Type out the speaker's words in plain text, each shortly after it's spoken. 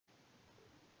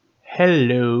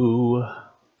Hello.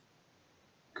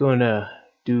 Gonna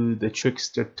do the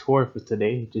Trickster tour for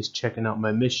today. Just checking out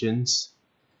my missions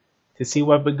to see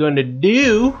what we're gonna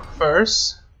do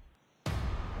first.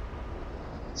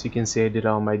 So you can see I did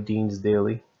all my Deans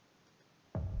daily.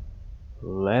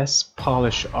 Let's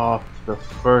polish off the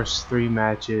first 3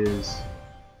 matches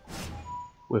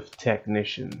with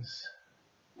technicians.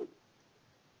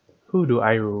 Who do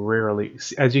I rarely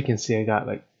see? As you can see, I got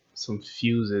like some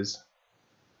fuses.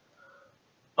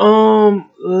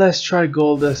 Let's try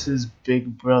Goldust's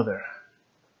big brother.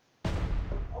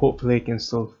 Hopefully I can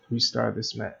still restart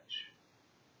this match.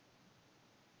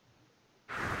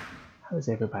 How's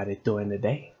everybody doing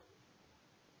today?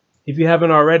 If you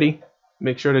haven't already,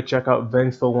 make sure to check out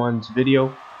Vengeful One's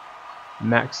video,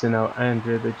 maxing out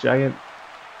Andre the Giant.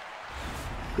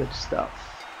 Good stuff.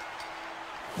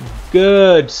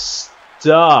 Good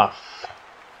stuff.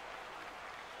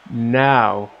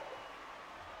 Now,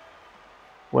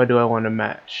 what do I want to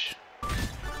match?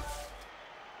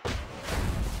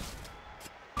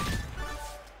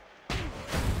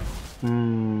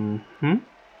 I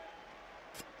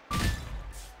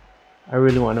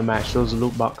really want to match those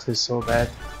loot boxes so bad.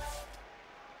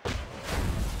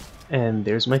 And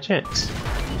there's my chance.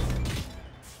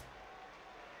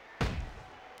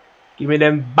 Give me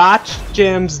them botch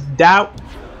gems, doubt.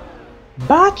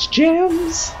 Botch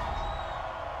gems.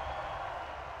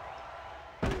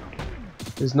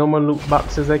 There's no more loot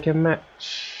boxes I can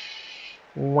match.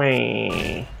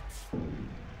 Wah.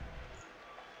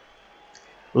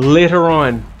 Later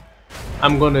on,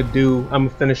 I'm gonna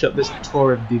finish up this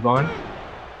tour of Devon.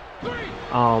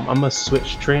 I'm gonna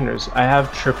switch trainers. I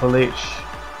have Triple H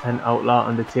and Outlaw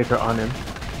Undertaker on him.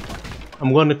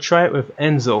 I'm gonna try it with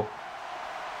Enzo.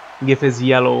 Give his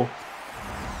yellow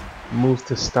move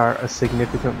to start a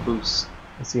significant boost.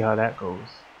 Let's see how that goes.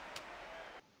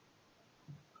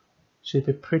 Should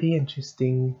be pretty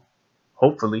interesting.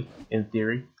 Hopefully, in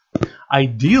theory.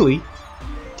 Ideally,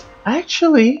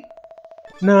 actually,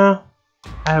 nah.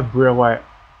 I have Bray Wyatt.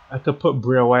 I could put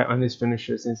Bray Wyatt on his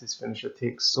finisher since his finisher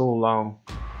takes so long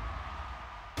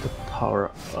to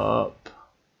power up.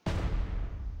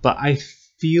 But I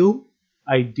feel,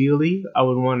 ideally, I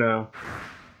would want to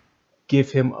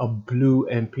give him a blue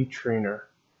MP trainer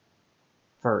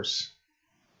first.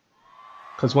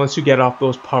 Because once you get off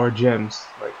those power gems,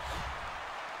 like,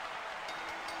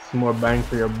 it's more bang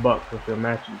for your buck with your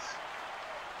matches.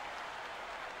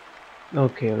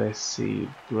 Okay, let's see.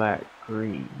 Black,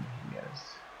 green.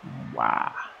 Yes.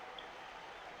 Wow.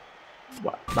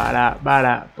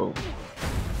 Ba-da, boom.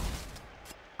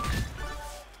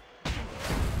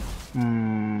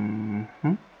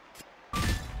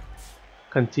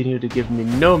 Continue to give me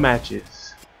no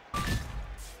matches.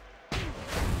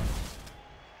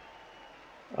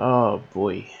 Oh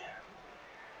boy.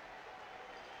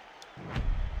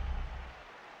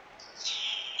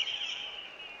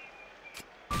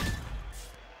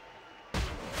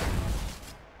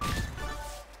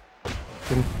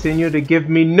 Continue to give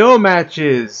me no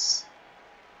matches.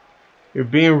 You're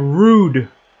being rude.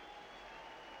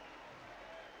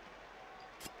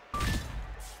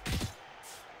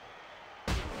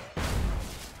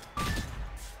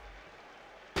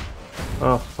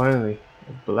 Oh, finally,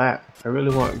 black. I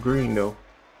really want green though.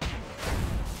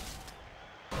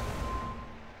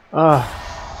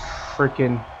 Ah,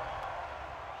 freaking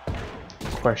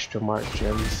question mark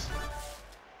gems.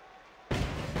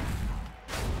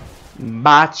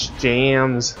 Botch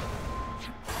jams.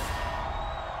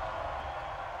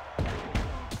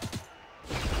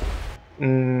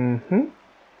 I'm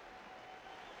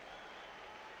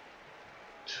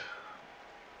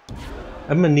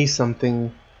gonna need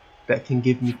something that can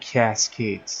give me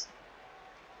cascades.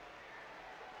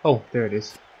 Oh, there it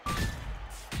is.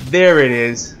 There it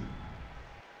is.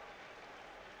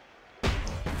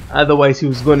 Otherwise, he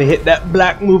was going to hit that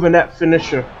black move and that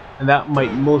finisher, and that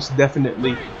might most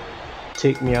definitely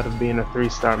take me out of being a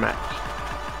 3-star match.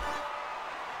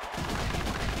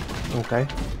 Okay.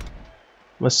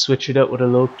 Let's switch it up with a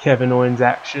little Kevin Owens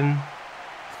action,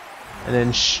 and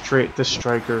then straight to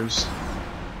strikers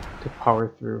to power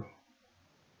through.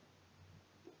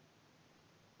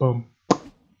 Boom.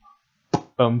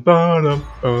 Bum ba-dum,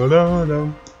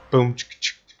 ba-da-dum, boom.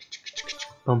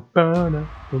 Bum ba-dum,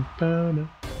 bum ba-dum.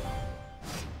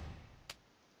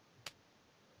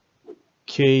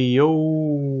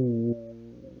 KO.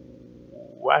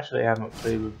 Actually, I haven't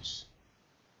played with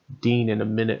Dean in a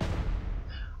minute.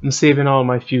 I'm saving all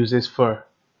my fuses for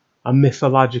a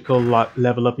mythological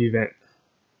level up event.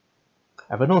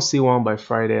 If I don't see one by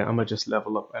Friday, I'm gonna just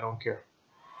level up. I don't care.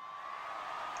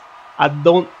 I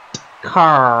don't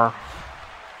care.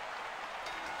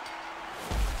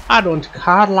 I don't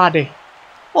care, laddie.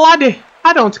 Laddie,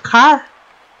 I don't care.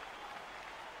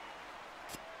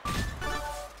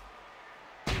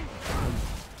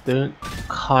 Don't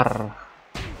care.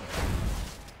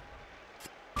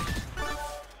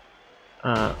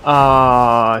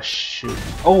 Shoot.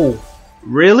 Oh,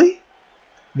 really?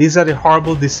 These are the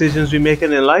horrible decisions we're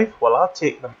making in life? Well, I'll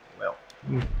take them. Well,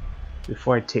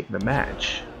 before I take the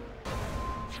match.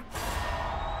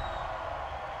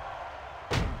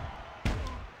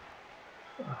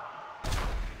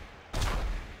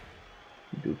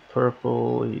 You do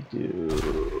purple, you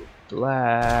do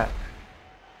black.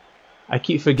 I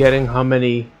keep forgetting how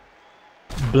many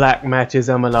black matches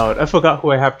I'm allowed. I forgot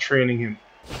who I have training him.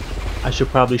 I should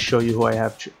probably show you who I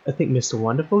have. I think Mr.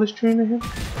 Wonderful is training him.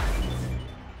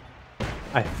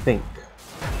 I think.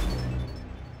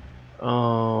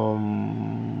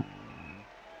 I'm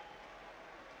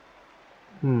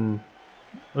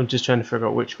just trying to figure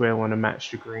out which way I want to match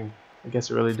the green. I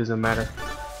guess it really doesn't matter.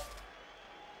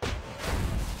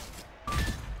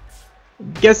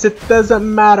 Guess it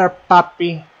doesn't matter,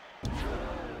 papi.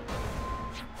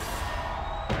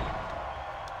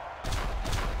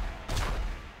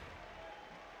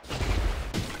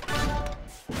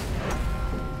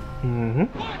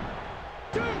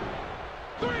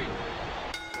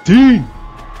 Ding!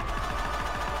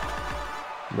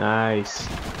 Nice.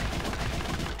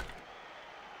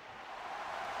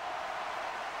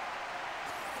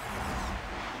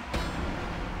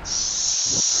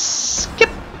 Skip.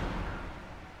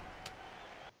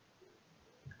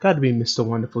 Gotta be Mr.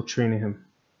 Wonderful training him.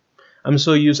 I'm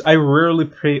so used. I rarely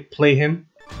play him,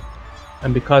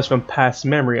 and because from past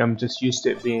memory, I'm just used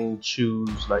to it being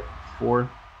choose like 4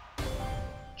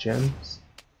 gems.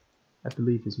 I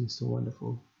believe is Mr.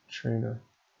 Wonderful trainer.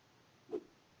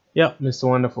 Yep, Mr.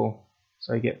 Wonderful.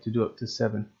 So I get to do up to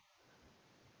 7.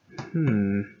 Let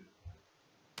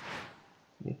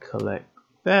me collect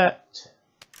that.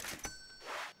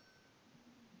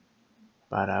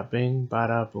 Bada bing,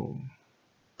 bada boom.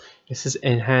 This is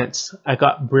enhance. I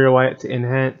got Bray Wyatt to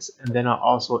enhance, and then I'll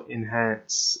also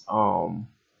enhance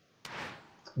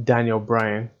Daniel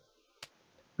Bryan.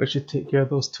 We should take care of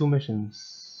those 2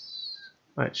 missions.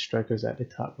 Alright, Striker's at the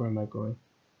top. Where am I going?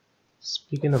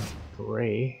 Speaking of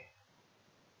Bray,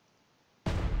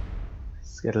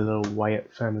 let's get a little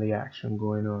Wyatt family action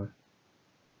going on.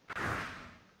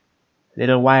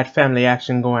 Little Wyatt family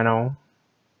action going on.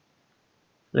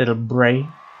 Little Bray.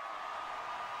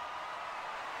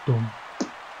 Boom.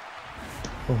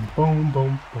 Boom, boom,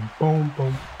 boom, boom, boom,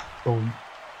 boom, boom.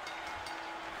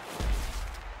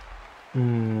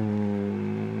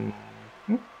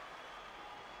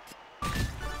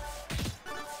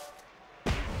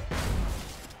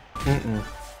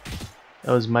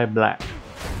 That was my black.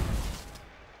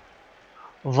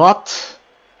 What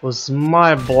was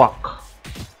my black?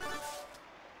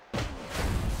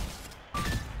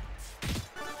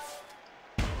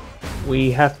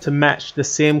 We have to match the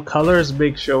same colors,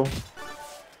 Big Show.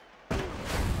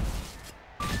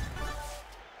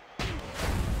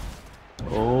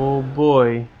 Oh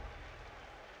boy.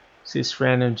 Six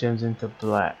random gems into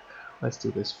black. Let's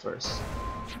do this first.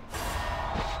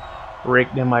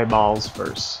 Break them eyeballs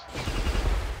first.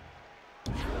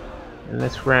 And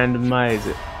let's randomize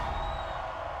it.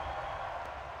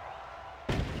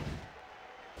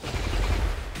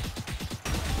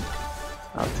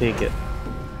 I'll take it.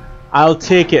 I'll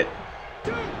take it.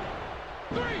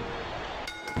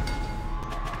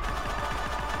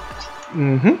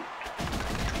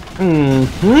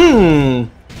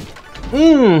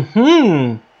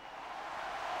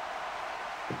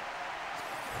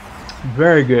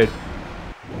 Very good.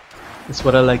 That's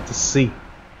what I like to see.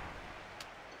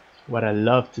 What I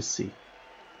love to see.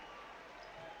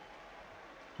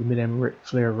 Give me them Ric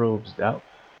Flair robes, doubt.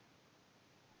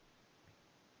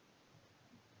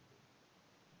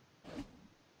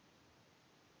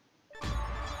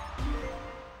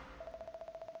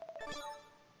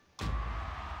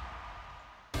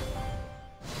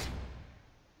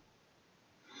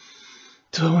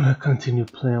 Do I want to continue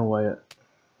playing Wyatt?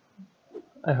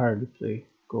 I hardly play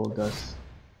Goldust.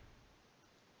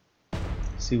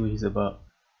 See what he's about.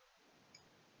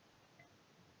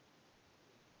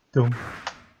 Dum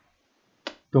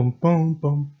dum bum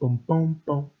bum bum bum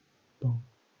bum bum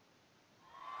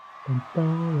bum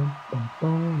bum bum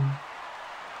bum.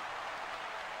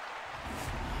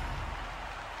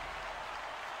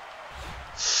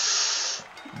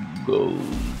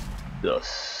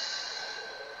 Goldust.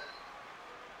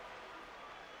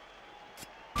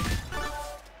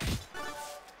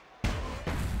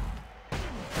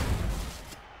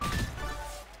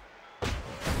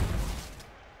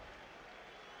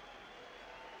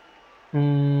 Oh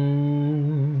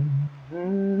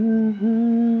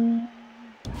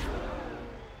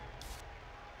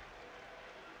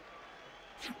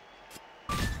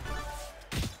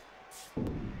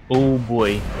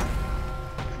boy.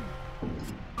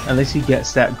 Unless he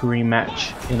gets that green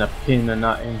match in a pin or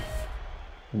not in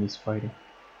when he's fighting.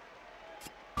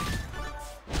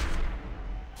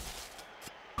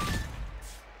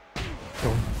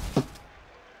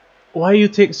 Why you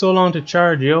take so long to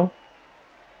charge, yo?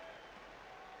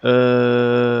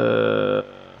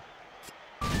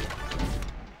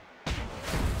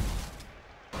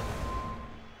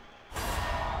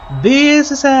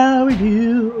 This is how we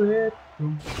do it.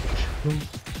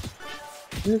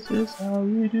 This is how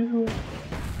we do it.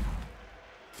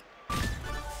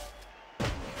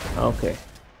 Okay.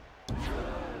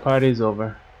 Party's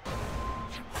over.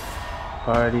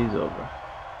 Party's over.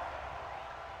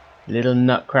 Little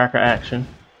nutcracker action.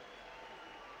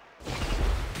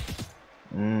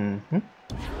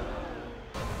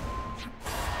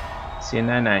 Say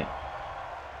night night.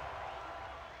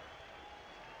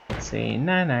 Say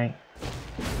night night.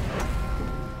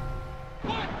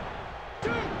 1,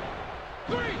 2,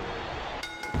 3.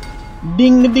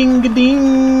 Ding a ding a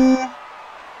ding.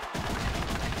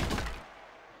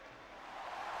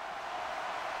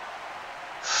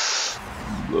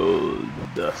 Gold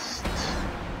dust.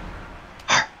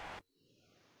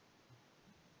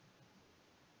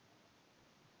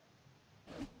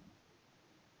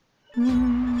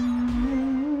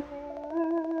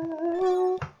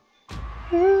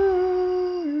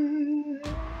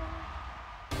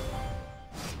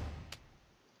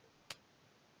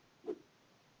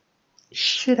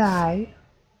 Should I?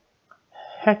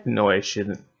 Heck no, I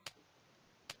shouldn't.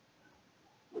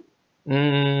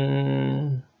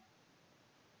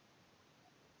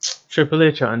 Triple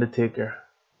H or Undertaker?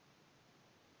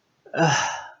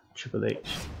 Triple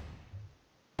H.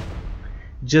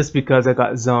 Just because I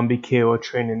got Zombie KO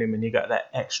training him and he got that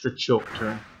extra choke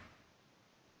turn.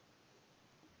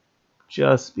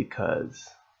 Just because.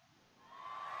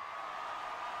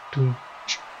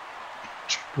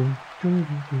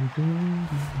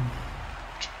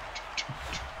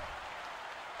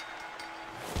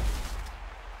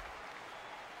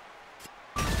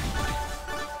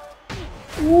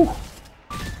 Ooh.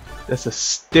 That's a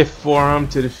stiff forearm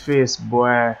to the face,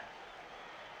 boy.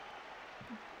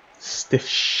 Stiff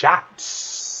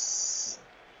shots.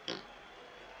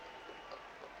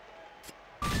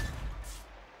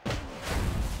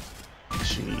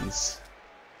 Jeez.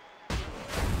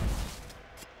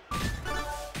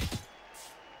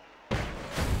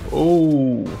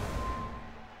 Oh.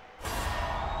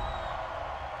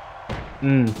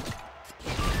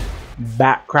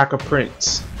 Backcracker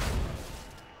Prince.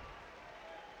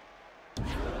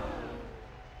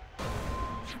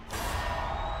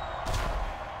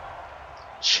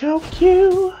 Choke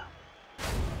you.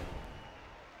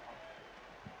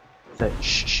 It's like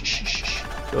shh, shh, shh, shh.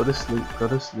 Go to sleep. Go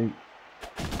to sleep.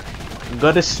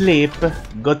 Go to sleep.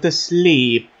 Go to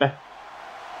sleep.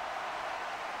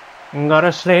 Go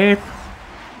to sleep.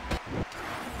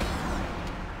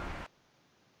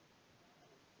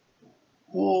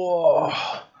 Whoa.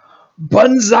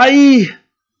 Banzai.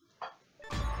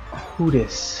 Who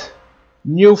this?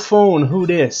 New phone. Who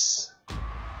this?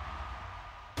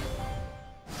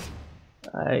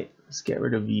 Alright, let's get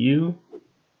rid of you. You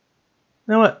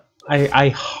know what? I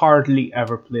hardly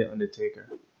ever play Undertaker.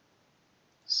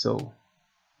 So.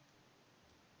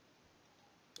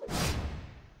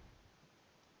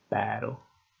 Battle.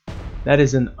 That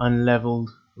is an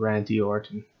unleveled Randy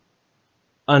Orton.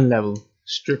 Unleveled.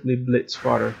 Strictly blitz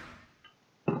fodder.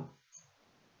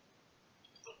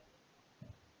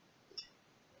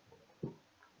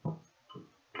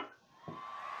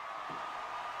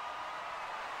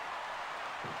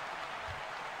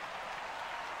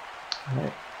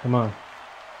 Alright, come on.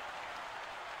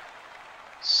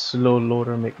 Slow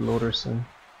loader McLoaderson.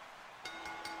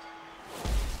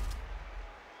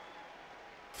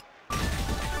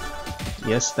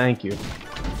 Yes, thank you.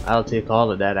 I'll take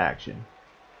all of that action.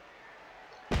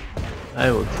 I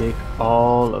will take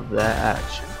all of that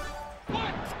action.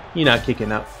 You're not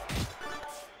kicking out.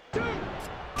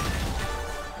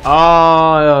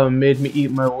 Oh, made me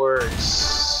eat my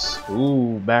words.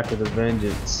 Ooh, back with a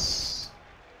vengeance.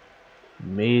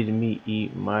 Made me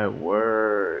eat my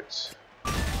words.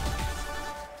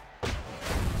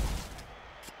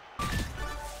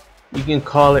 You can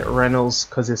call it Reynolds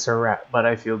because it's a rat, but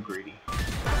I feel greedy.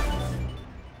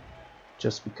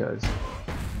 Just because.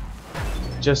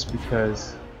 Just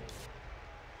because.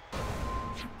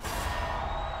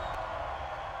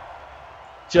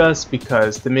 Just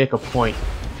because, to make a point.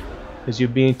 because you're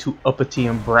being too uppity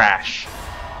and brash.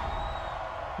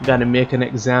 Gotta make an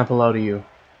example out of you.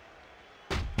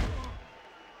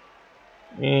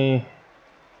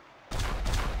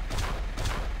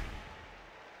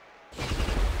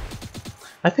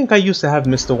 I think I used to have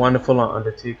Mr. Wonderful on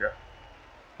Undertaker.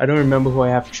 I don't remember who I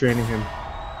have training him.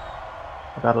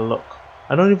 I gotta look.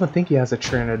 I don't even think he has a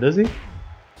trainer, does he?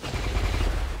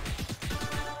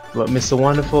 But Mr.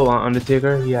 Wonderful on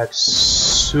Undertaker, he had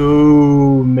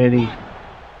so many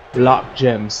lock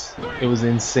gems. It was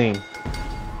insane.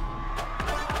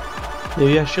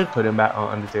 Maybe I should put him back on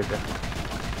Undertaker.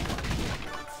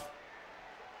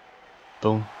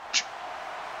 Boom.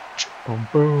 Boom,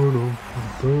 boom, boom,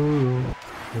 boom.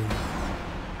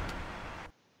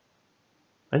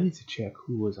 I need to check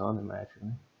who was on him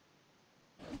actually.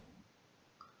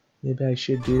 Maybe I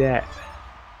should do that.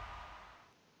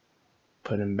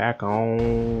 Put him back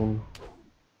on.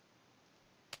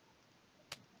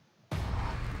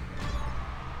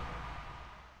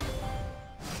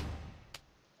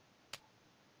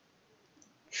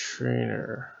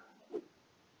 Trainer. Oh,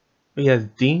 he has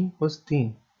Dean? What's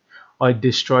Dean? Oh, I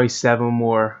destroy 7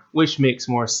 more, which makes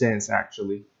more sense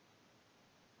actually.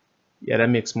 Yeah, that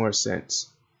makes more sense.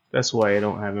 That's why I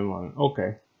don't have him on.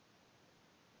 Okay.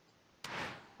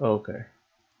 Okay.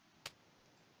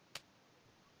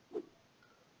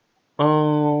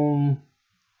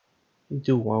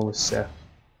 Do one with Seth.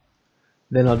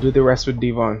 Then I'll do the rest with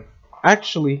Devon.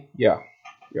 Actually, yeah.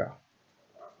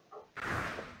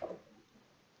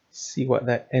 See what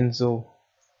that Enzo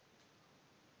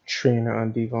trainer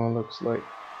on Devon looks like.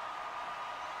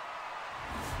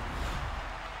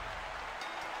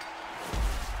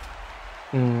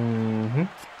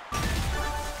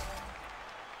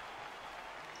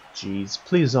 Jeez,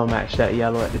 please don't match that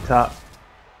yellow at the top.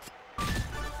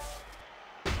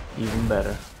 Even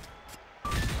better.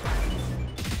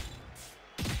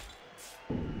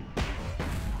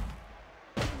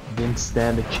 Didn't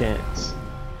stand a chance.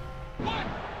 1,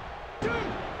 2,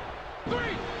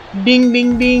 3. Ding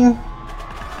ding ding.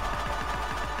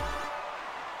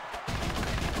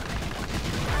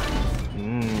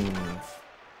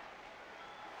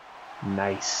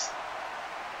 Nice.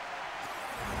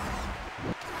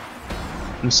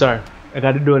 I'm sorry. I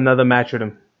got to do another match with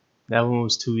him. That one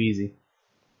was too easy.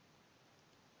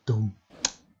 Boom.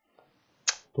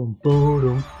 Boom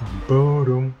boom boom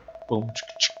boom boom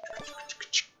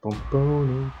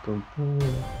boom boom boom.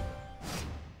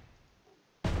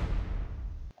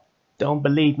 Don't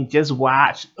believe me, just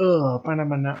watch. Don't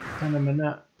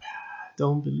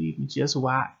believe me, just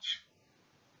watch.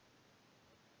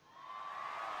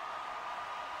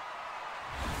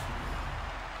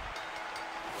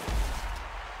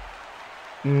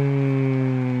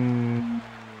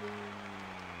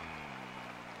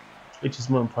 Which is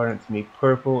more important to me,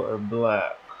 purple or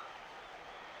black?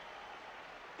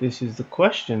 This is the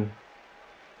question.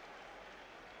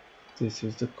 This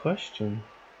is the question.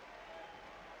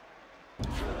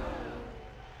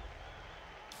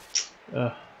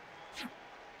 Damn.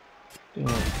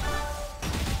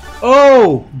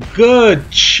 Oh,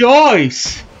 good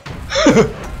choice.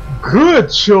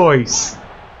 Good choice.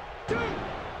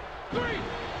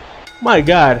 My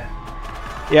God.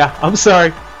 Yeah, I'm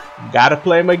sorry. Gotta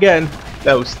play him again.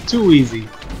 That was too easy.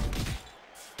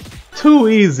 Too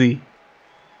easy.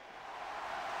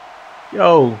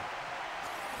 Yo.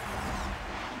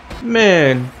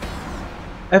 Man.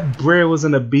 If Bray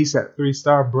wasn't a beast at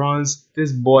 3-star bronze,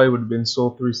 this boy would have been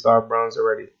so 3-star bronze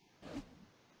already.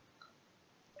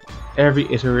 Every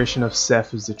iteration of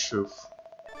Seth is the truth.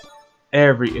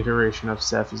 Every iteration of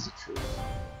Seth is the truth.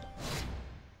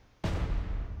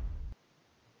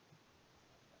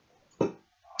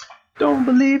 Don't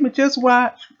believe me, just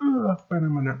watch.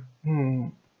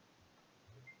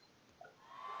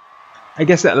 I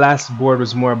guess that last board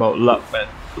was more about luck than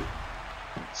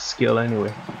skill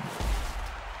anyway.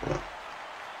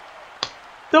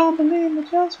 Don't believe me,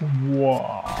 just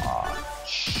watch.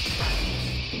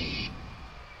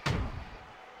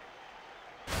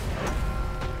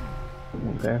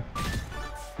 Okay.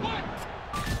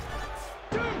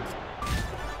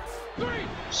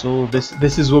 So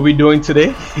this is what we're doing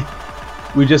today.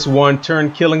 We just one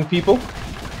turn killing people.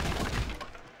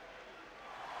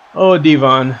 Oh,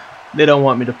 Devon, they don't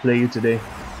want me to play you today.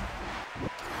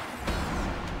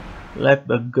 Let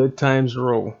the good times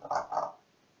roll.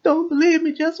 Don't believe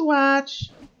me, just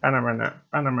watch. Ugh.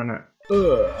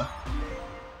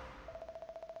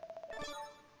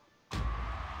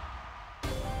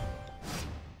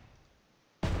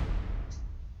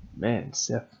 Man,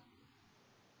 Seth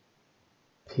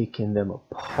taking them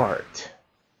apart.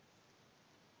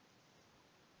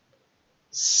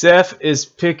 Seth is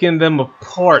picking them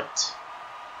apart.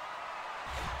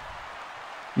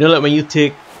 You know, like when you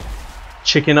take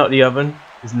chicken out the oven,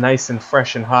 it's nice and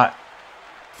fresh and hot,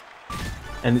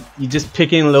 and you just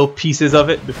pick in little pieces of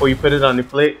it before you put it on the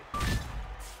plate,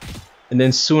 and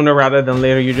then sooner rather than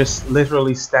later you're just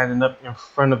literally standing up in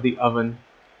front of the oven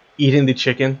eating the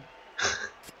chicken.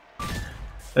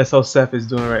 That's how Seth is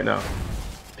doing right now,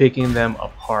 picking them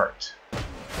apart.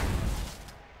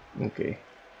 Okay,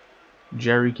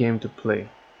 Jerry came to play.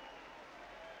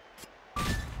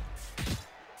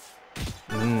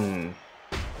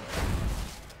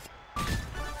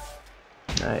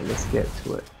 Alright, let's get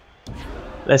to it.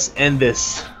 Let's end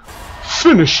this.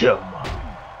 Finish him.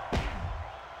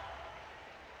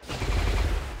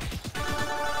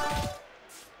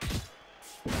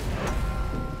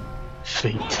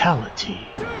 Fatality.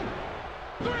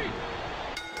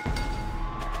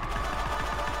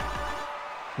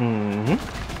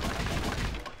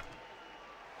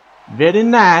 Very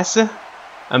nice.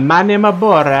 My name is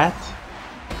Borat.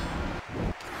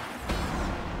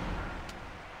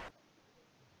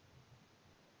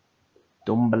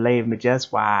 Don't believe me,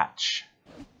 just watch.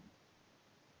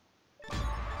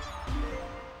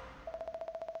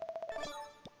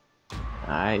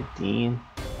 Alright, Dean.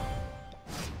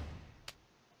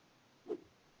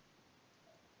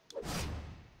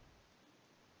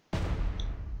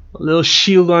 A little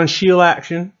shield on shield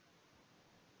action.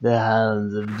 The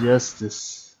Hounds of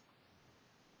Justice.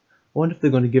 I wonder if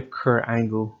they're going to give Kurt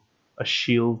Angle a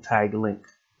shield tag link.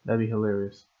 That'd be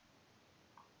hilarious.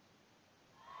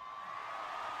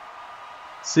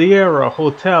 Sierra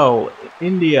Hotel,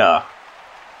 India.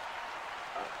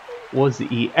 Was the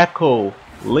E? Echo,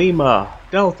 Lima,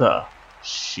 Delta,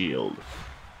 Shield.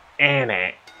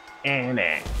 Anna,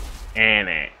 Anna,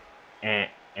 Anna, Anna,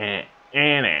 Anna,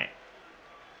 Anna,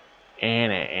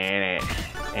 Anna,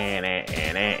 Anna,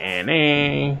 Anna,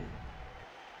 Anna.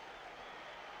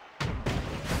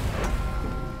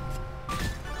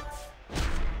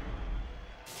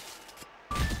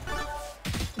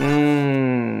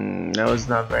 That was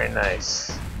not very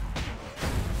nice.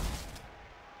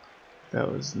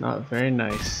 That was not very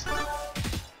nice.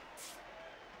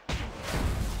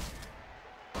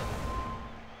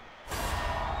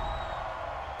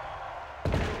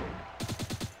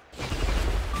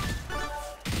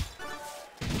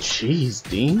 Jeez,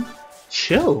 Dean,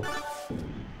 chill.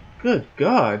 Good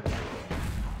God.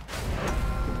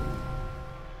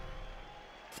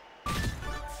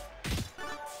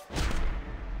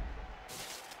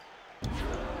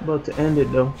 About to end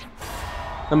it though.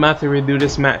 I'm gonna have to redo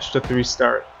this match to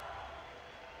 3-star.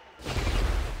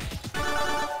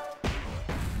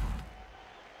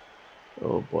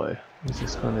 Oh boy, what's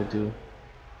this gonna do?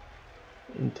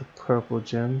 Into purple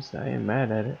gems? I ain't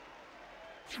mad at it.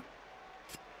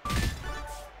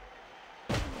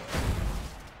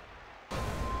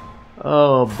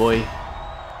 Oh boy.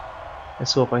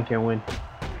 Let's hope I can win.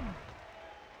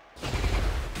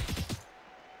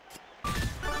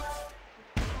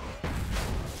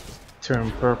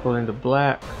 Turn purple into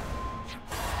black.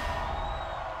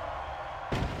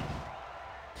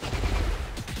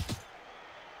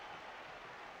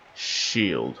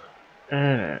 Shield.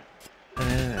 Okay.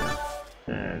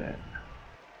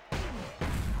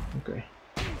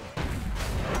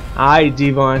 Hi,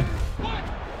 Devon.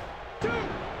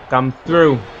 Come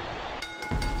through.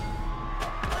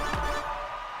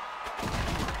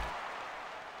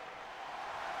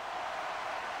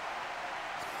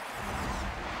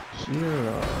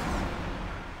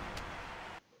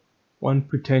 One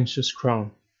pretentious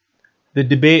crown. The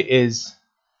debate is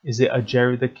it a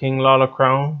Jerry the King Lawler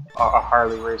crown or a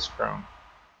Harley Race crown?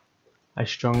 I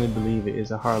strongly believe it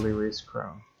is a Harley Race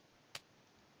crown.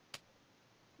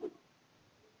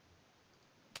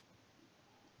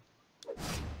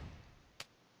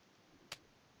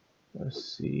 Let's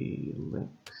see,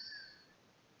 links.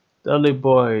 Dudley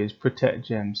Boys, protect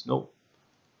gems. Nope.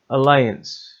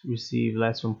 Alliance, receive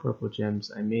less from purple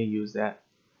gems. I may use that.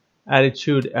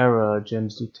 Attitude Era,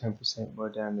 gems do 10% more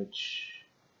damage.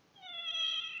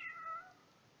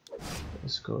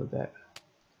 Let's go with that.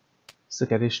 Let's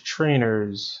look at his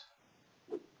trainers.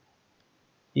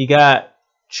 You got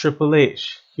Triple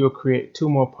H. He'll create 2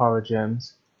 more power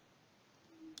gems.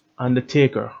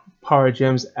 Undertaker. Power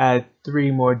gems add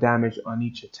 3 more damage on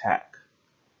each attack.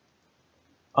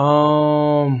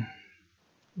 You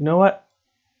know what?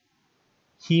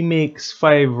 He makes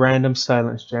 5 random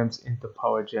silence gems into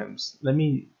power gems. Let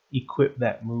me equip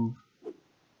that move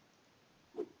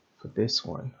for this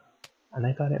one. And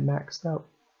I got it maxed out.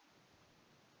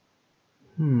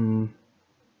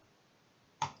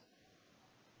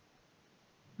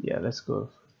 Yeah, let's go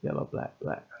Yellow, black,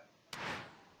 black.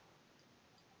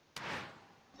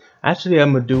 Actually,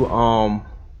 I'm gonna do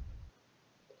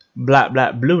black,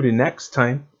 black, blue the next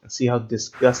time and see how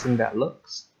disgusting that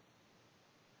looks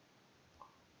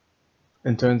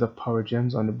in terms of power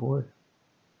gems on the board.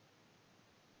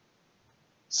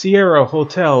 Sierra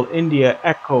Hotel India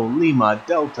Echo Lima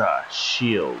Delta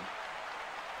Shield.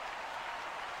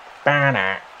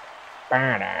 Bana,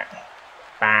 bana,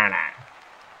 bana,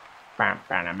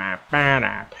 bana,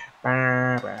 bana,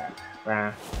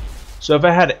 bana. So if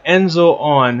I had Enzo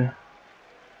on,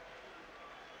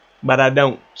 but I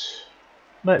don't.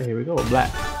 But here we go,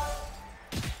 black.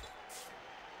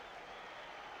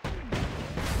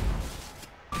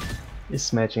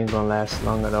 This match ain't gonna last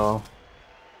long at all.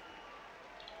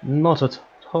 Not at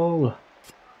all.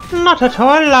 Not at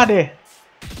all, laddie.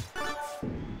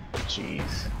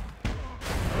 Jeez.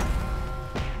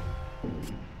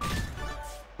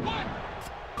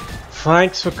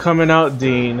 Thanks for coming out,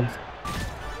 Dean.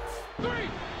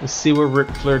 Let's see what Ric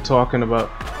Flair talking about.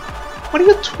 What are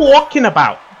you talking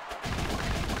about?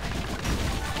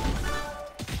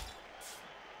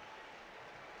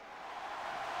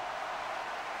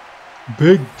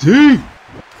 Big D.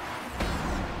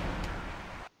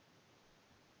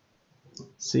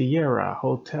 Sierra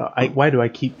Hotel. Why do I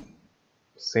keep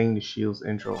saying the Shield's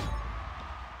intro?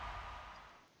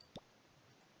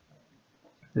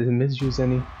 Did it misuse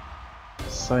any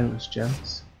silence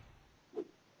gems?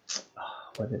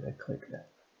 Why did I click that?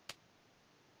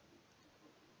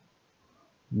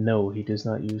 No, he does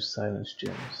not use silence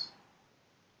gems.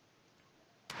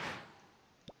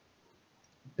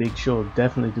 Big Show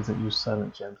definitely doesn't use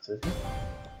silent gems, does he?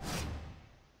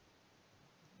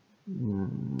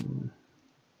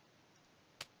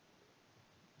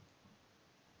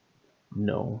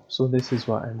 No. So this is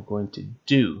what I'm going to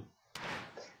do.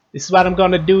 This is what I'm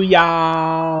gonna do,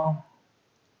 y'all.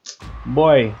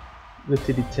 Boy, look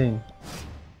at the thing.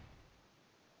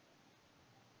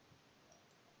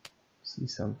 See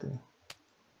something.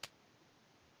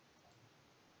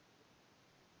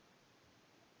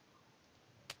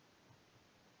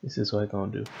 This is what I'm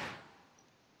gonna do.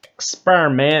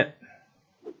 Experiment.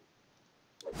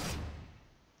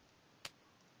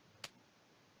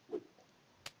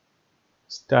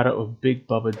 Start out with Big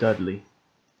Bubba Dudley.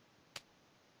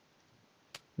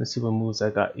 Let's see what moves I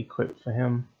got equipped for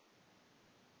him.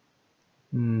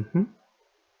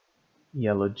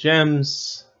 Yellow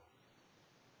gems.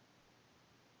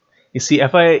 You see,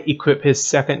 if I equip his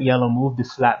second yellow move, the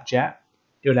Flapjack,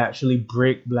 it would actually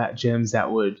break black gems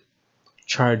that would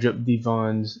charge up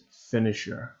Devon's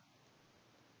finisher.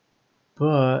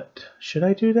 But should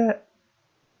I do that?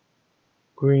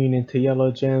 Green into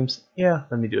yellow gems? Yeah,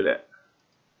 let me do that.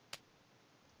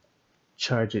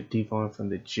 Charge it Devon from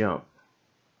the jump.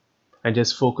 And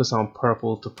just focus on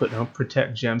purple to put on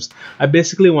protect gems. I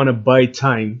basically want to buy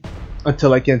time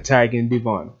until I can tag in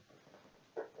Devon.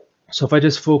 So if I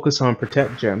just focus on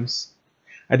protect gems,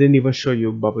 I didn't even show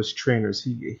you Bubba's trainers.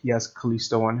 He has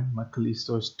Kalisto on him. My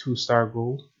Kalisto is 2-star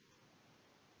gold.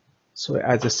 So it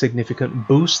adds a significant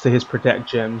boost to his protect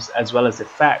gems, as well as the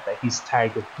fact that he's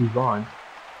tagged with Devon,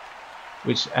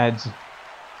 which adds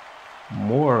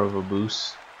more of a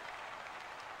boost.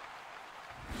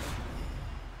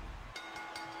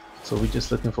 So we're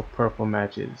just looking for purple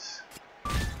matches.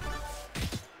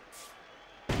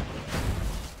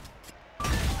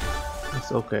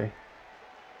 It's okay.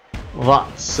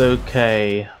 That's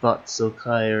okay. That's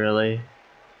okay, really.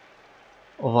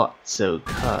 That's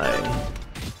okay.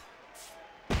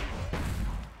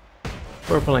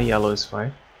 Purple and yellow is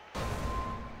fine.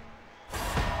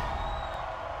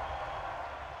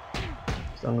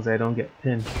 As long as I don't get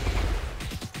pinned.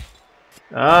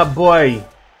 Ah, boy!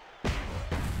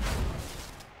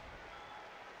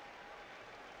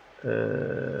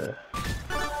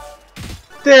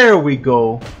 There we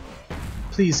go.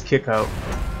 Please kick out.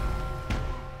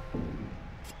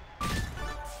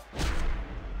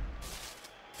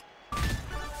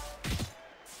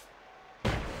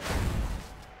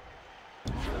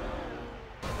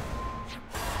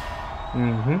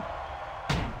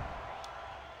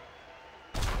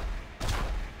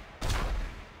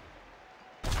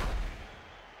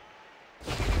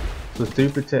 So 3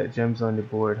 protect gems on the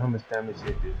board. How much damage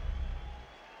they do?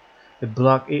 They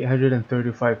block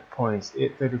 835 points.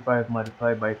 835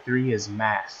 multiplied by 3 is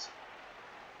math.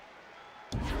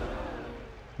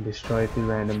 Destroy 3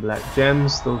 random black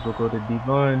gems. Those will go to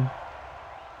Devon.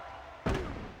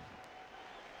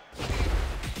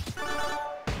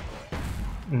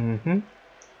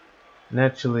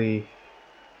 Naturally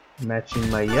matching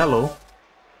my yellow.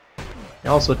 It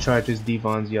also charges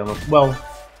Devon's yellow. Well,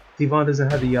 Devon doesn't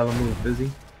have the yellow move, does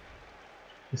he?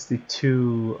 It's the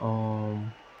two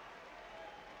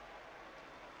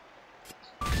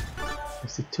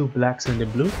it's the two blacks and the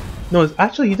blue. No, it's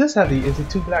actually he does have it's the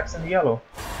two blacks and the yellow.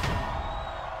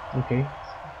 Okay.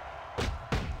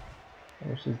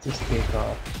 I should just take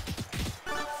off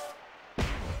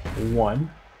one.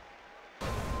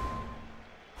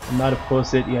 I'm not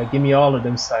opposed to it. Yeah, give me all of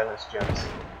them silence gems.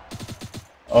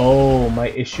 Oh, my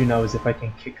issue now is if I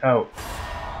can kick out.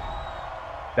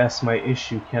 That's my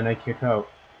issue. Can I kick out?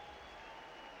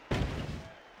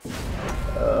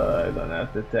 I'm gonna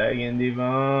have to tag in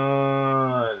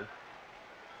Devon.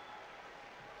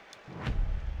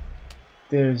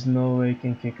 There's no way I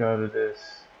can kick out of this.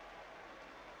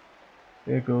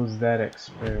 There goes that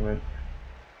experiment.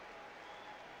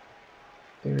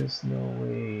 There's no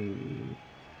way.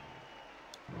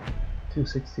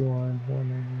 261,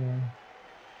 199.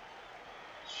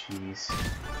 Jeez.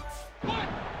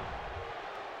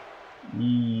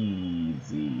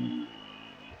 Easy.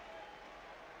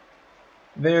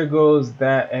 There goes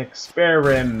that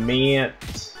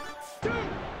experiment.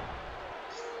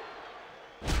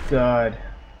 God.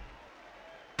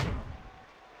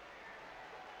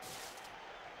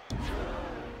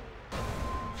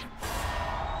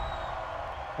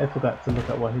 I forgot to look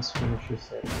at what his finisher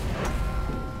said.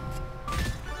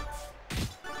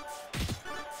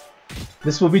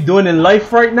 This what we doing in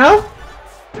life right now?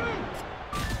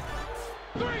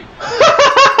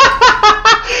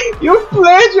 You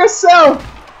played yourself.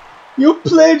 You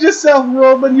played yourself,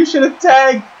 Roman. You should have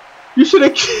tagged. You should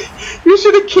have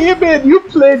came in. You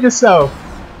played yourself.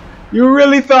 You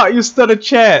really thought you stood a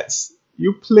chance.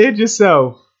 You played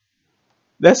yourself.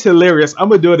 That's hilarious. I'm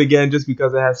gonna do it again just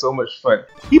because I had so much fun.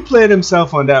 He played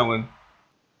himself on that one.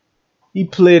 He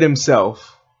played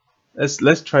himself.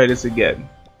 Let's try this again.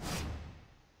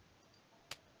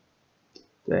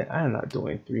 I'm not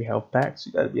doing 3 health packs.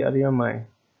 You gotta be out of your mind.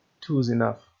 2 is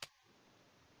enough.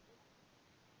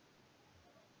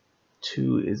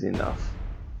 2 is enough.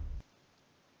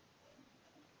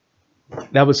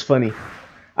 That was funny.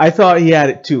 I thought he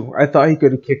had it too. I thought he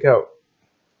could have kicked out.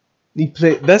 He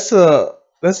played. That's a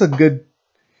good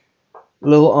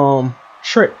little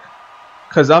trick,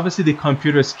 because obviously the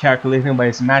computer is calculating by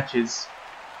its matches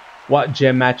what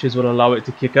gem matches would allow it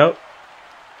to kick out,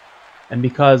 and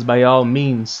because by all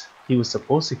means he was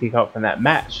supposed to kick out from that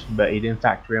match, but he didn't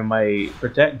factor in my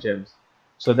protect gems,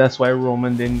 so that's why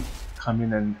Roman didn't come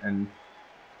in and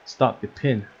stop the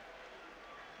pin.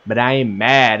 But I ain't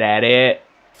mad at it.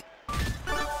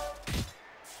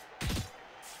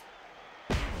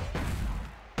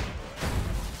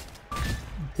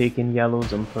 Taking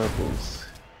yellows and purples.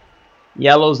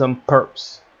 Yellows and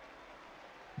perps.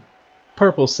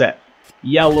 Purple set.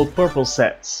 Yellow purple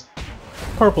sets.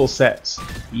 Purple sets.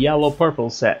 Yellow purple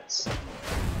sets.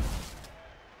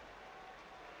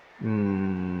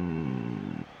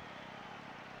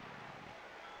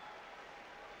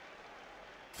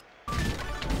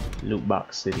 Loot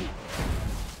box city.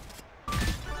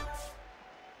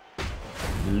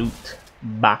 Loot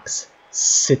box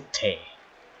city.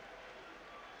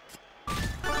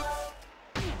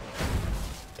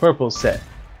 Purple set.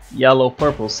 Yellow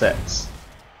purple sets.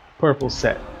 Purple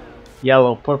set.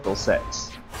 Yellow purple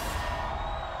sets.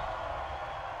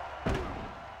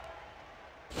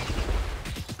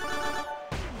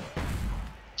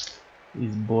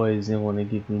 These boys didn't want to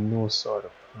give me no sort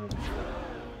of purple.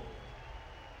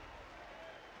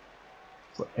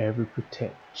 For every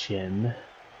protect gem.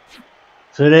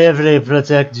 For every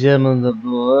protect gem on the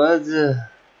board.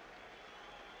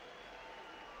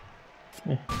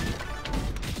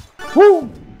 Woo!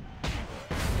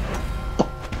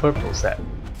 Purple set.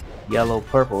 Yellow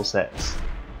purple sets.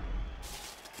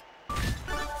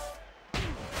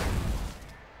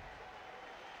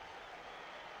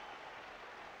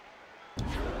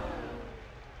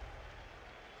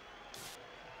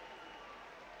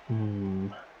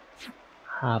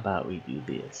 How about we do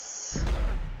this?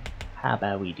 How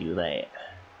about we do that?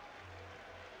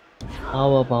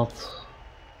 How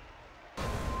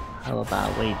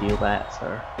about we do that,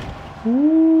 sir?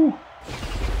 Woo!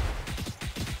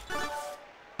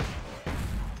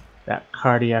 That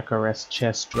cardiac arrest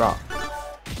chest drop.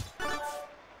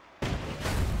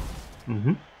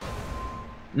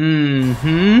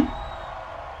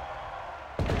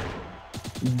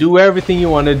 Do everything you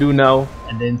want to do now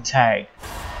and then tag,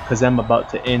 because I'm about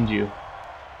to end you.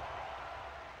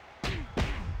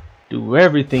 Do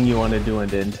everything you want to do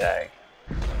and then tag.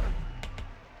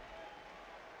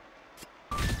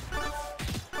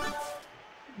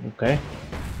 Okay.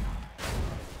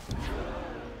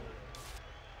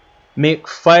 Make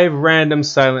 5 random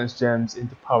silence gems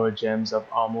into power gems of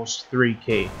almost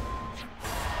 3k.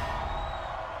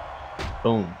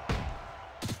 Boom.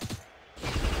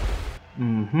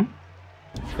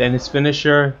 Then his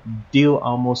finisher, deal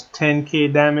almost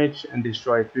 10k damage and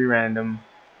destroy 3 random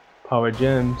power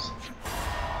gems.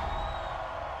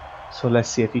 So let's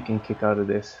see if he can kick out of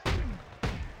this.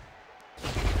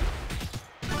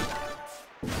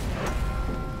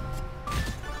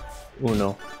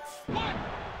 Uno.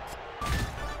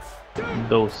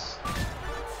 Dos.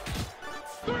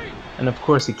 And of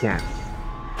course he can't.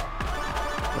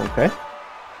 Okay.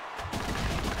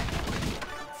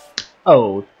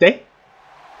 Oh, they.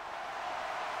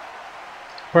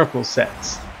 Purple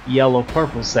sets. Yellow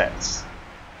purple sets.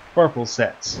 Purple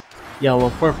sets. Yellow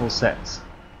purple sets.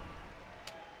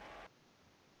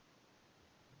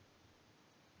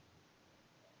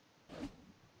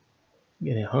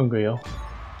 Getting hungry, yo.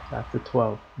 After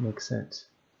 12. Makes sense.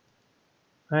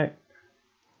 Alright.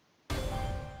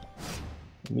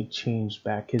 Let me change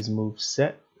back his move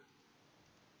set.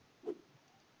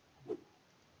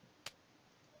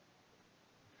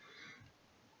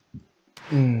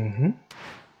 Oh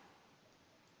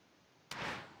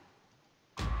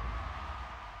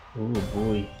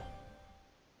boy.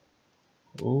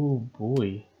 Oh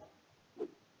boy.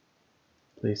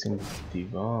 Placing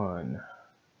Devon.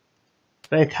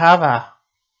 Recover.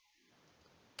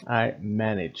 I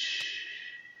manage.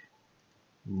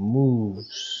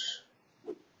 Moves.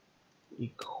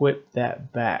 Equip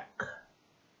that back.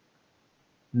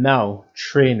 Now,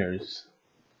 trainers.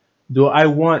 Do I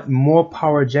want more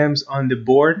power gems on the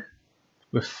board?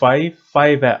 With 5?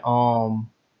 5 at almost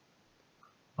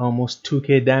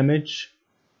 2k damage?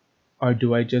 Or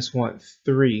do I just want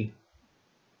 3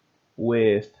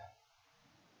 with...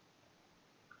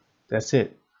 That's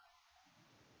it.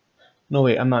 No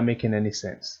wait, I'm not making any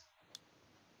sense.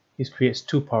 He creates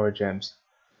 2 power gems.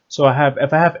 So I have,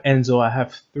 if I have Enzo, I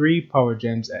have 3 power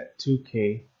gems at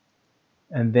 2k.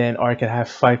 And then, or I could have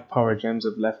 5 power gems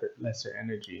of lesser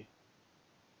energy.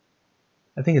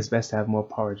 I think it's best to have more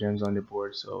power gems on the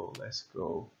board, so let's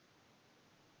go.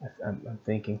 I'm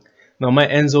thinking. Now my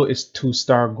Enzo is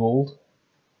 2-star gold.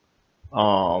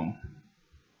 But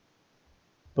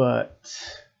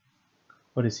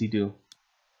what does he do?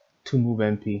 2 move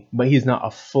MP, but he's not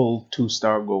a full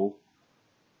 2-star gold.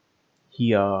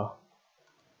 He I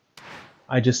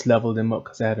just leveled him up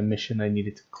because I had a mission I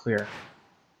needed to clear.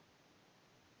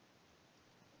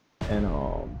 And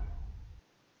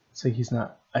so he's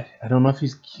not. I don't know if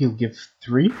he'll give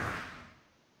 3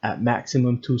 at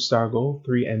maximum 2-star gold,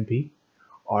 3 MP,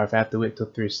 or if I have to wait till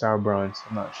 3-star bronze.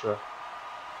 I'm not sure.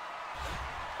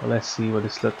 But let's see what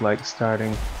this looks like,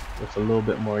 starting with a little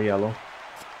bit more yellow.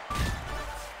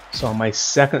 So on my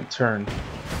second turn,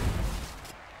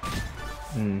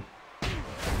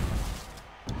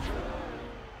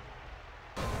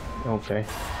 okay,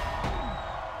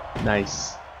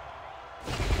 nice.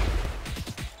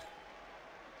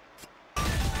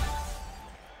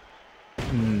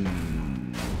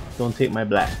 Don't take my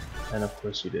black, and of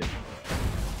course you did.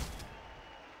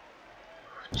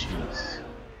 Jeez.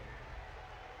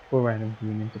 4 random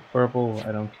green into purple.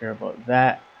 I don't care about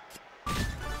that.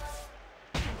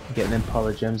 Getting them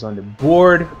power gems on the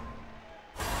board.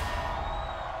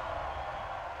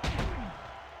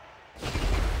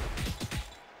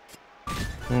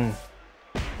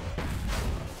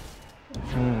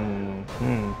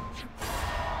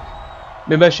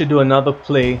 Maybe I should do another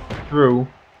play through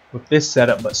with this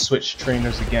setup, but switch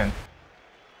trainers again.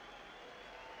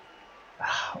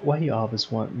 Why do you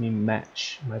always want me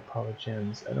match my power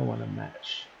gems? I don't want to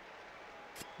match.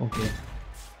 Okay.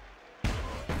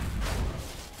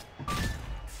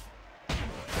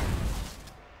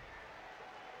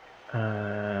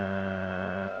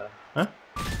 Huh?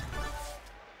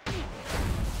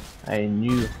 I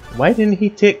knew. Why didn't he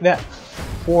take that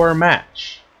 4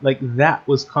 match? Like, that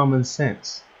was common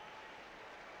sense.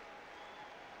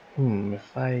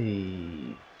 If I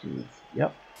do...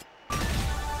 Yep.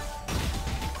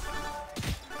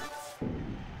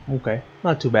 Okay,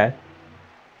 not too bad.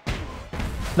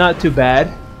 Not too bad.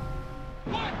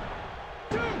 1,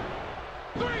 2,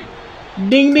 3.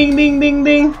 Ding, ding, ding, ding,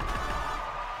 ding.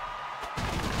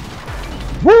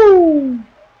 Woo!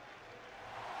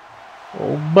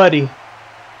 Oh, buddy.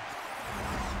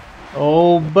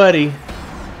 Oh, buddy.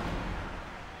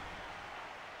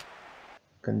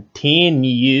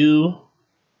 Continue.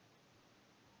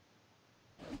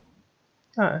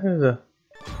 Ah, here's a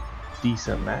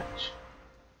decent match.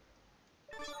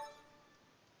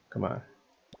 Come on.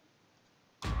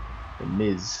 The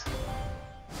Miz.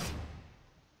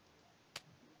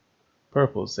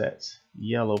 Purple sets.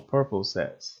 Yellow purple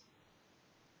sets.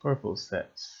 Purple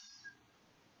sets.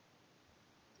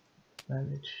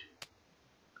 Manage.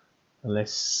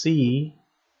 Let's see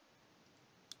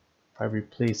if I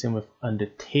replace him with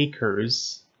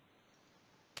Undertakers.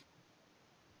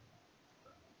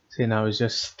 See, now it's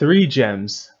just 3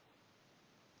 gems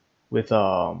with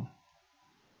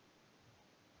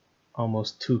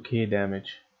almost 2k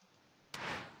damage.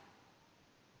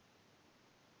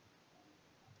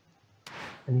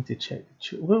 I need to check.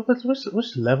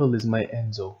 Which level is my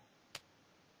Enzo?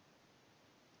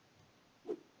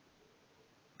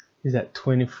 He's at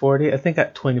 2040. I think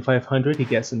at 2500 he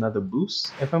gets another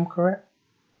boost, if I'm correct.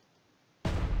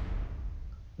 Let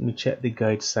me check the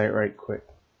guide site right quick.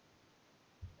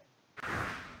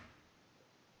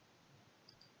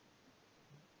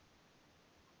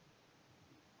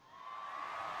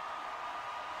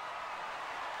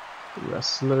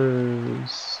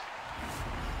 Wrestlers.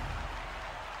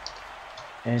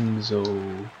 Enzo.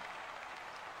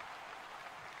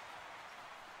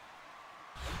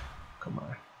 Come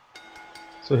on.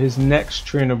 So his next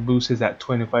trainer boost is at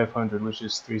 2500, which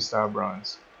is 3-star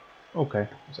bronze. Okay,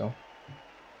 so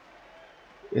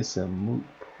it's a moot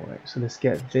point. So let's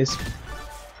get this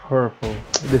purple,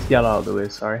 this yellow out of the way,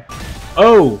 sorry.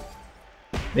 Oh!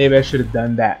 Maybe I should have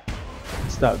done that.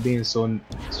 Stop being so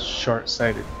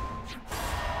short-sighted.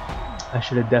 I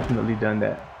should have definitely done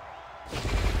that.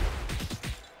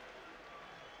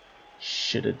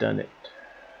 Should have done it.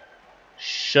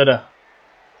 Shoulda.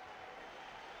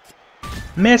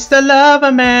 Mr.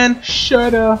 Lover Man,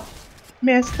 shoulda.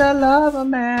 Mr. Lover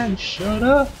Man,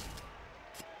 shoulda.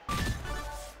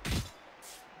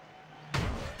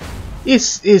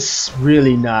 It's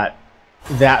really not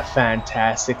that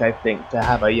fantastic, I think, to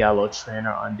have a yellow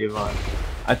trainer on Devon.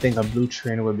 I think a blue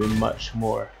trainer would be much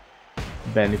more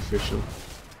beneficial.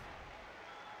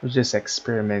 We're just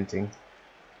experimenting.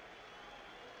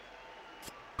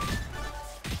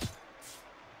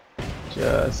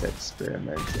 Just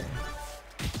experimenting.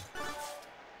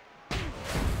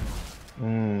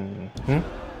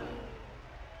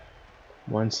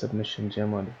 One submission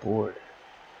gem on the board.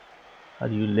 How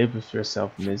do you live with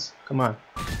yourself, Miz? Come on.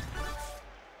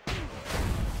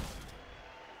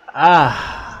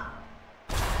 Ah!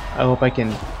 I hope I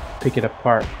can pick it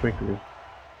apart quickly.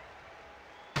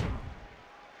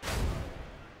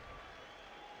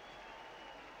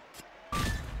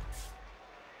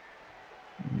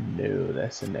 No,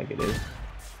 that's a negative.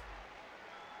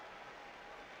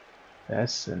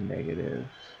 That's a negative.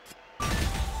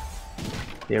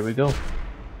 There we go.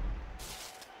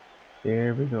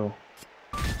 There we go.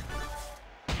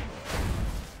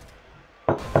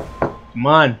 Come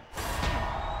on.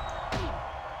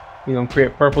 You gonna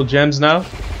create purple gems now?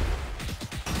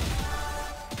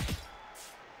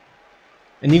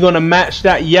 And you gonna match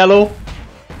that yellow?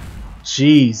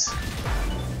 Jeez.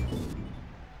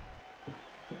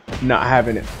 Not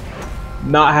having it.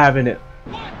 Not having it.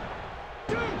 1,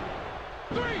 2,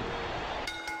 3.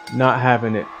 Not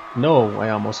having it. No,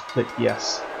 I almost clicked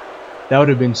yes. That would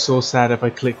have been so sad if I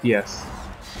clicked yes.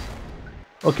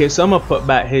 Okay, so I'm gonna put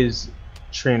back his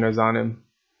trainers on him.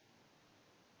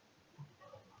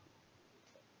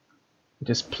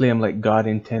 Just play him like God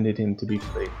intended him to be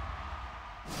played.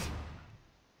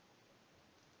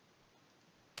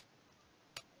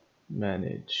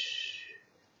 Manage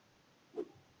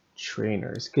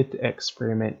trainers. Get to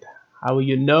experiment. How will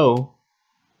you know?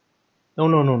 No.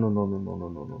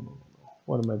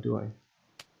 What am I doing?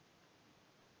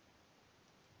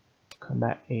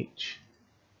 Combat H.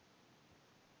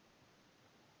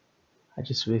 I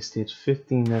just wasted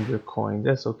 1500 coins.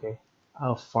 That's okay.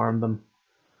 I'll farm them.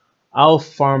 I'll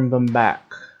farm them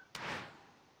back.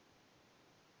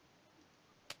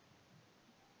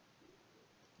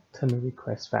 Tell me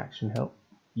request faction help.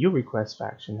 You request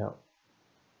faction help.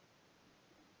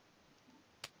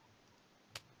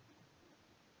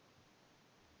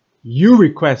 You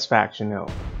request faction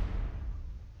help.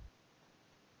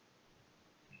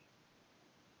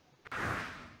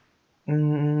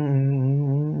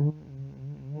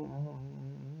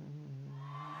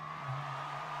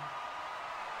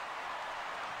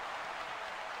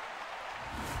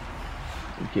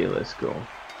 Okay, let's go.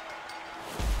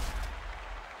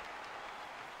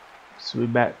 So we're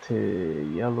back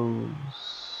to yellows.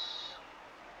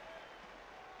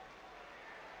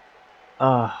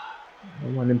 I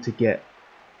want him to get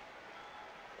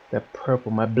the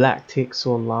purple. My black takes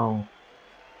so long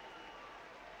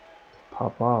to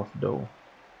pop off though.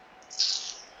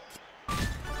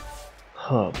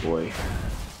 Oh boy.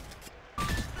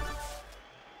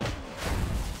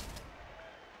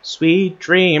 Sweet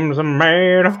dreams are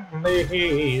made of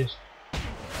these.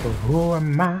 But who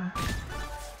am I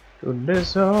to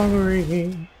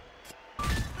disagree?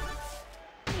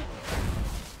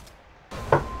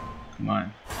 Come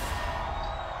on.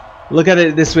 Look at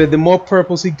it this way. The more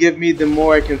purples he give me, the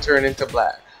more I can turn into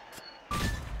black.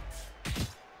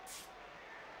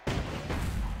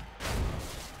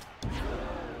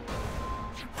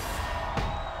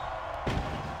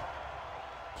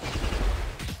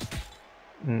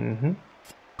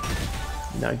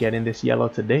 Not getting this yellow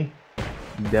today.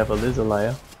 Devil is a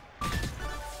liar.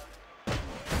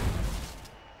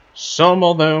 Some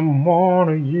of them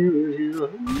wanna use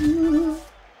you.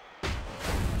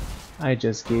 I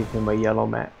just gave him a yellow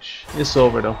match. It's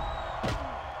over though.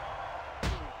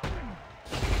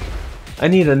 I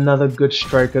need another good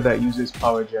striker that uses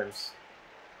power gems.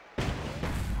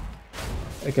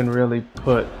 I can really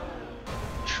put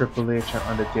Triple H and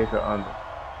Undertaker under.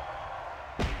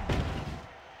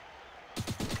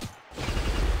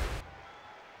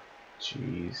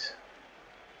 Jeez.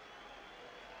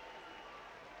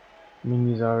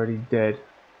 Minnie's already dead.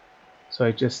 So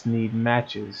I just need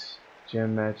matches.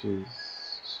 Gem matches.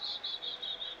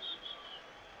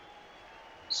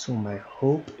 So my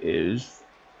hope is...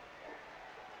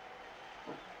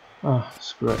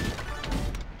 screw it.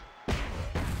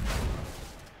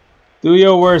 Do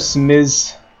your worst,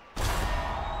 Miz.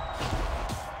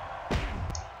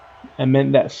 I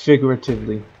meant that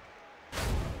figuratively.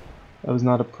 That was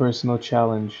not a personal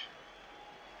challenge.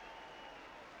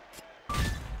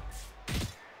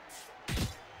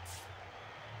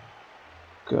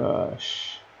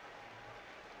 Gosh.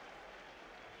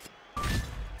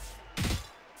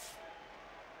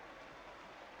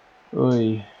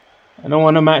 Oy. I don't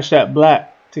want to match that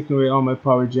black. Taking away all my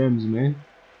power gems, man.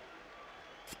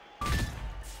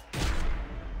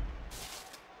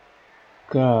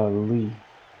 Golly.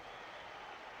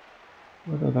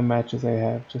 What other matches I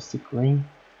have? Just the green?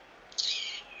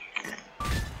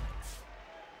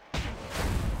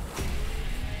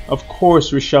 Of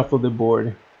course, reshuffle the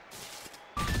board.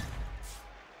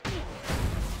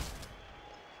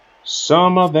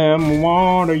 Some of them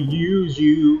wanna use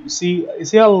you. See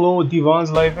how low Devon's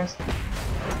life is?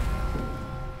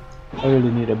 I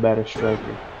really need a better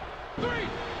striker.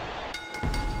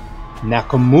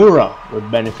 Nakamura would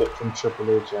benefit from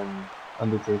Triple H and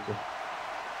Undertaker.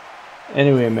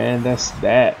 Anyway, man, that's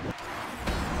that.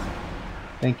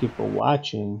 Thank you for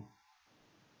watching.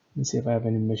 Let's see if I have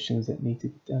any missions that need to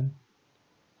be done.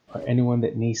 Or anyone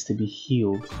that needs to be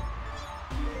healed.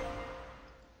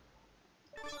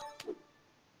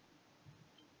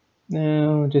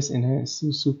 No, just enhance 2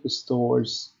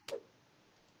 superstores.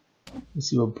 Let's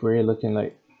see what Bray looking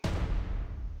like.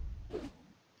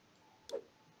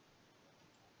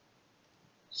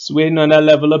 Just waiting on that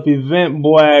level up event,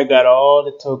 boy. I got all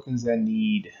the tokens I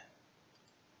need.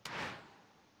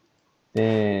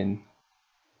 Then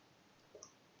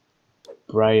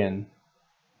Brian.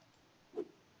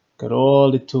 Got all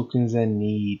the tokens I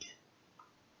need.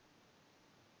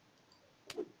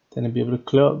 Then I'll be able to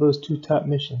clear out those 2 top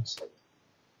missions.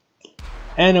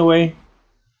 Anyway,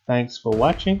 thanks for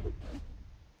watching.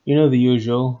 You know the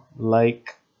usual.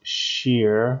 Like,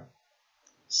 share,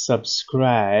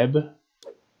 subscribe.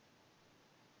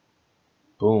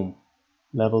 Boom.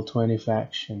 Level 20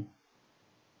 faction.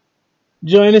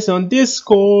 Join us on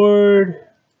Discord.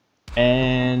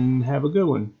 And have a good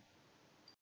one.